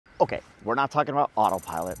Okay, we're not talking about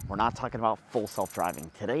autopilot. We're not talking about full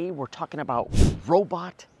self-driving. Today, we're talking about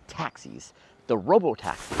robot taxis, the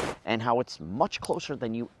robotaxi, and how it's much closer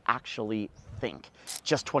than you actually think.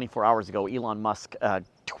 Just 24 hours ago, Elon Musk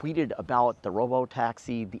tweeted about the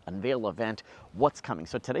robotaxi, the unveil event, what's coming.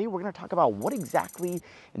 So today, we're going to talk about what exactly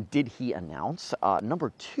did he announce.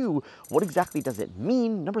 Number two, what exactly does it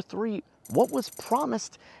mean? Number three, what was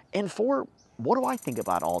promised? And four, what do I think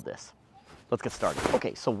about all this? Let's get started.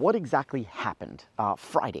 Okay, so what exactly happened?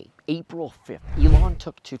 Friday, April 5th, Elon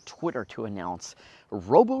took to Twitter to announce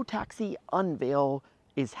Robotaxi unveil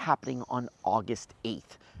is happening on August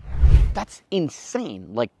 8th. That's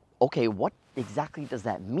insane. Like, okay, what exactly does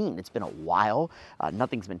that mean? It's been a while.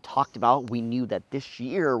 Nothing's been talked about. We knew that this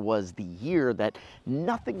year was the year that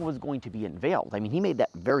nothing was going to be unveiled. I mean, he made that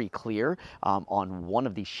very clear on one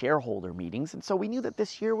of the shareholder meetings. And so we knew that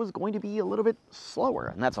this year was going to be a little bit slower,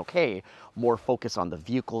 and that's okay. More focus on the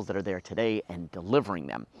vehicles that are there today and delivering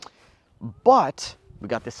them. But we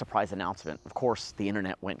got this surprise announcement. Of course, the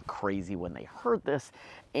internet went crazy when they heard this,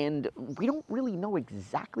 and we don't really know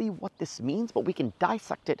exactly what this means, but we can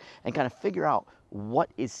dissect it and kind of figure out what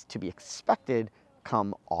is to be expected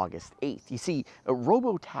come August 8th. You see, a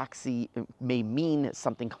robotaxi may mean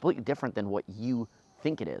something completely different than what you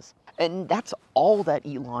think it is. And that's all that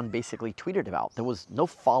Elon basically tweeted about. There was no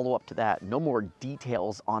follow-up to that, no more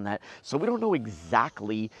details on that. So we don't know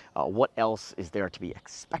exactly what else is there to be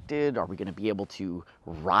expected. Are we going to be able to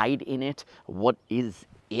ride in it? What is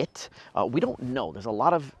it? We don't know. There's a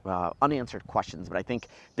lot of unanswered questions, but I think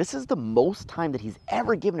this is the most time that he's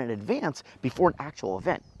ever given in advance before an actual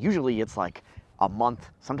event. Usually it's like a month,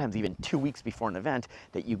 sometimes even 2 weeks before an event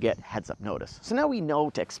that you get heads up notice. So now we know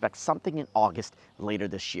to expect something in August later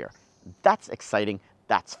this year. That's exciting,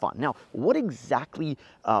 that's fun. Now, what exactly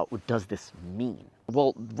does this mean?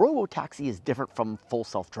 Well, robotaxi is different from full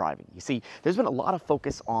self-driving. You see, there's been a lot of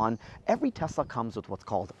focus on every Tesla comes with what's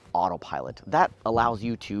called autopilot. That allows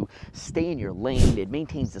you to stay in your lane, it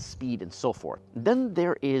maintains the speed and so forth. Then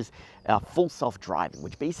there is full self-driving,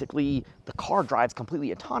 which basically the car drives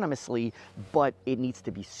completely autonomously, but it needs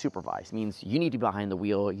to be supervised. It means you need to be behind the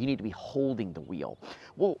wheel, you need to be holding the wheel.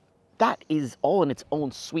 Well, that is all in its own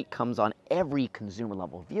suite, comes on every consumer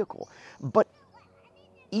level vehicle. But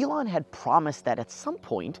Elon had promised that at some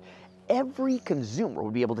point, every consumer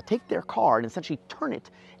would be able to take their car and essentially turn it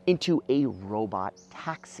into a robot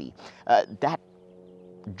taxi. That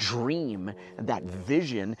dream, that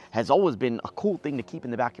vision has always been a cool thing to keep in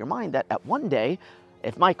the back of your mind, that at one day,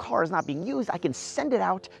 if my car is not being used, I can send it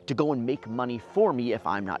out to go and make money for me if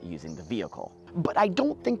I'm not using the vehicle. But I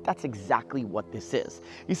don't think that's exactly what this is.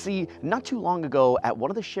 You see, not too long ago at one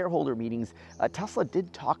of the shareholder meetings, Tesla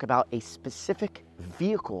did talk about a specific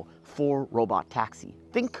vehicle for robot taxi.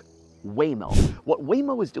 Think Waymo. What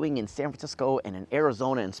Waymo is doing in San Francisco and in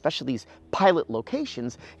Arizona, and especially these pilot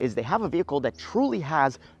locations, is they have a vehicle that truly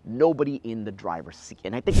has nobody in the driver's seat.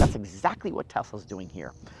 And I think that's exactly what Tesla's doing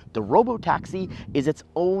here. The robotaxi is its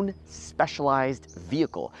own specialized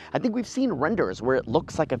vehicle. I think we've seen renders where it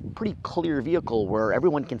looks like a pretty clear vehicle where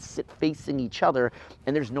everyone can sit facing each other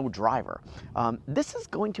and there's no driver. This is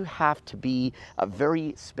going to have to be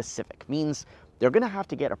very specific. Means they're going to have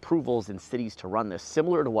to get approvals in cities to run this,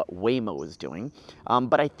 similar to what Waymo is doing.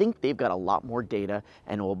 But I think they've got a lot more data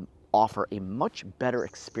and will offer a much better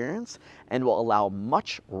experience and will allow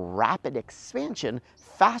much rapid expansion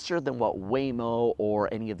faster than what Waymo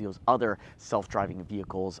or any of those other self-driving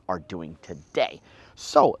vehicles are doing today.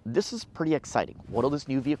 So this is pretty exciting. What will this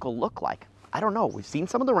new vehicle look like? I don't know. We've seen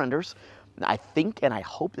some of the renders. I think and I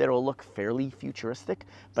hope that it will look fairly futuristic,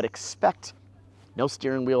 but expect no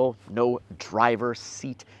steering wheel, no driver's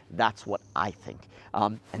seat. That's what I think.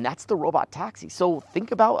 And that's the robot taxi. So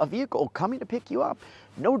think about a vehicle coming to pick you up,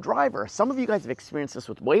 no driver. Some of you guys have experienced this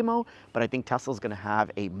with Waymo, but I think Tesla's going to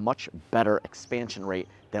have a much better expansion rate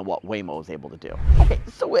than what Waymo is able to do. Okay,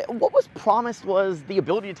 so what was promised was the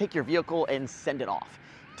ability to take your vehicle and send it off.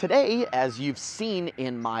 Today, as you've seen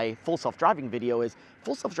in my full self-driving video, is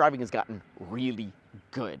full self-driving has gotten really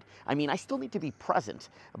good. I mean, I still need to be present,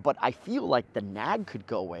 but I feel like the nag could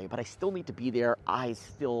go away, but I still need to be there, eyes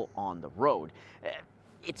still on the road.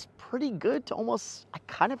 It's pretty good to almost, I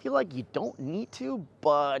kind of feel like you don't need to,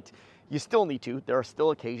 but you still need to. There are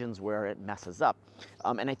still occasions where it messes up.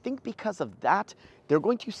 And I think because of that, they're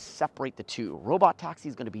going to separate the two. Robot taxi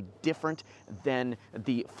is going to be different than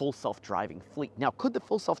the full self-driving fleet. Now, could the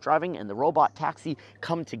full self-driving and the robot taxi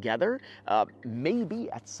come together? Maybe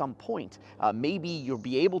at some point. Maybe you'll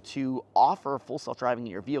be able to offer full self-driving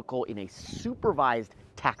in your vehicle in a supervised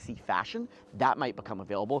taxi fashion, that might become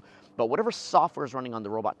available. But whatever software is running on the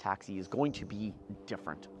Robotaxi is going to be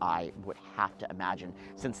different, I would have to imagine,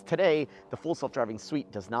 since today the full self-driving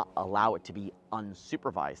suite does not allow it to be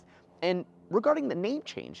unsupervised. And regarding the name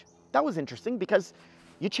change, that was interesting because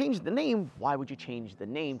you changed the name. Why would you change the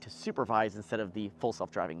name to supervise instead of the full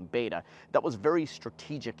self-driving beta? That was very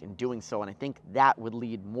strategic in doing so, and I think that would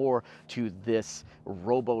lead more to this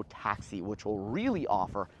Robotaxi, which will really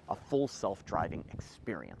offer a full self-driving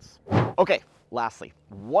experience. Okay, lastly,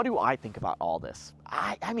 what do I think about all this?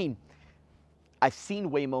 I mean, I've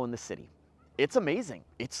seen Waymo in the city. It's amazing.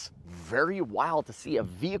 It's very wild to see a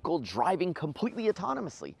vehicle driving completely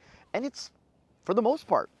autonomously, and it's, for the most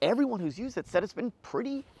part, everyone who's used it said it's been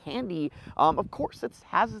pretty handy. Of course, it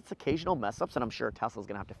has its occasional mess ups, and I'm sure Tesla's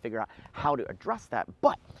gonna have to figure out how to address that,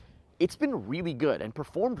 but it's been really good and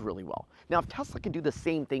performed really well. Now, if Tesla can do the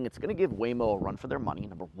same thing, it's gonna give Waymo a run for their money,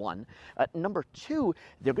 number one. Number two,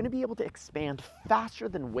 they're gonna be able to expand faster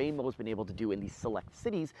than Waymo's been able to do in these select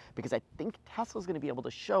cities, because I think Tesla's gonna be able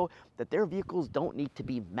to show that their vehicles don't need to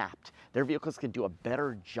be mapped. Their vehicles can do a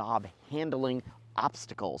better job handling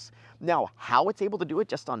obstacles. Now, how it's able to do it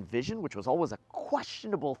just on vision, which was always a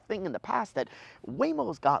questionable thing in the past, that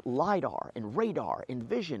Waymo's got LiDAR and radar and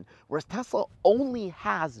vision, whereas Tesla only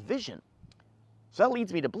has vision. So that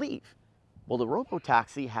leads me to believe, will the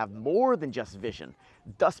Robotaxi have more than just vision,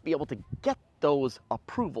 thus be able to get those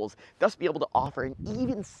approvals, thus be able to offer an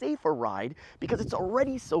even safer ride, because it's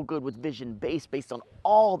already so good with vision based on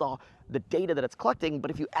all the data that it's collecting.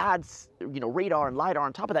 But if you add, radar and LiDAR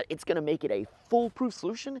on top of that, it's gonna make it a foolproof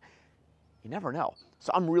solution. You never know.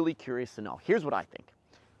 So I'm really curious to know. Here's what I think.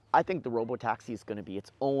 I think the Robotaxi is gonna be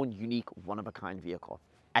its own unique, one-of-a-kind vehicle.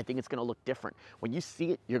 I think it's gonna look different. When you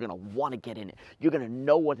see it, you're gonna wanna get in it. You're gonna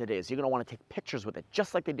know what it is. You're gonna wanna take pictures with it,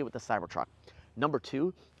 just like they did with the Cybertruck. Number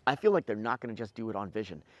two, I feel like they're not gonna just do it on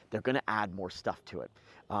vision. They're gonna add more stuff to it.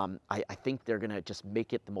 I think they're gonna just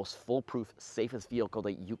make it the most foolproof, safest vehicle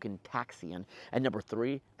that you can taxi in. And number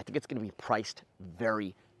three, I think it's gonna be priced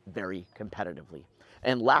very, very competitively.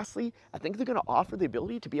 And lastly, I think they're gonna offer the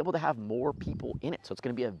ability to be able to have more people in it. So it's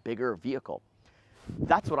gonna be a bigger vehicle.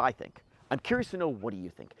 That's what I think. I'm curious to know, what do you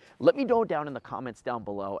think? Let me know down in the comments down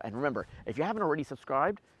below. And remember, if you haven't already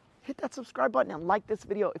subscribed, hit that subscribe button and like this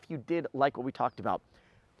video if you did like what we talked about.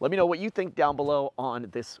 Let me know what you think down below on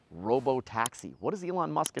this Robotaxi. What does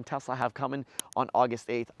Elon Musk and Tesla have coming on August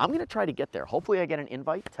 8th? I'm gonna try to get there. Hopefully I get an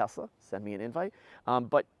invite. Tesla, send me an invite.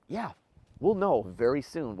 But yeah, we'll know very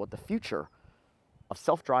soon what the future of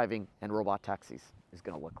self-driving and robot taxis is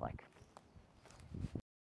gonna look like.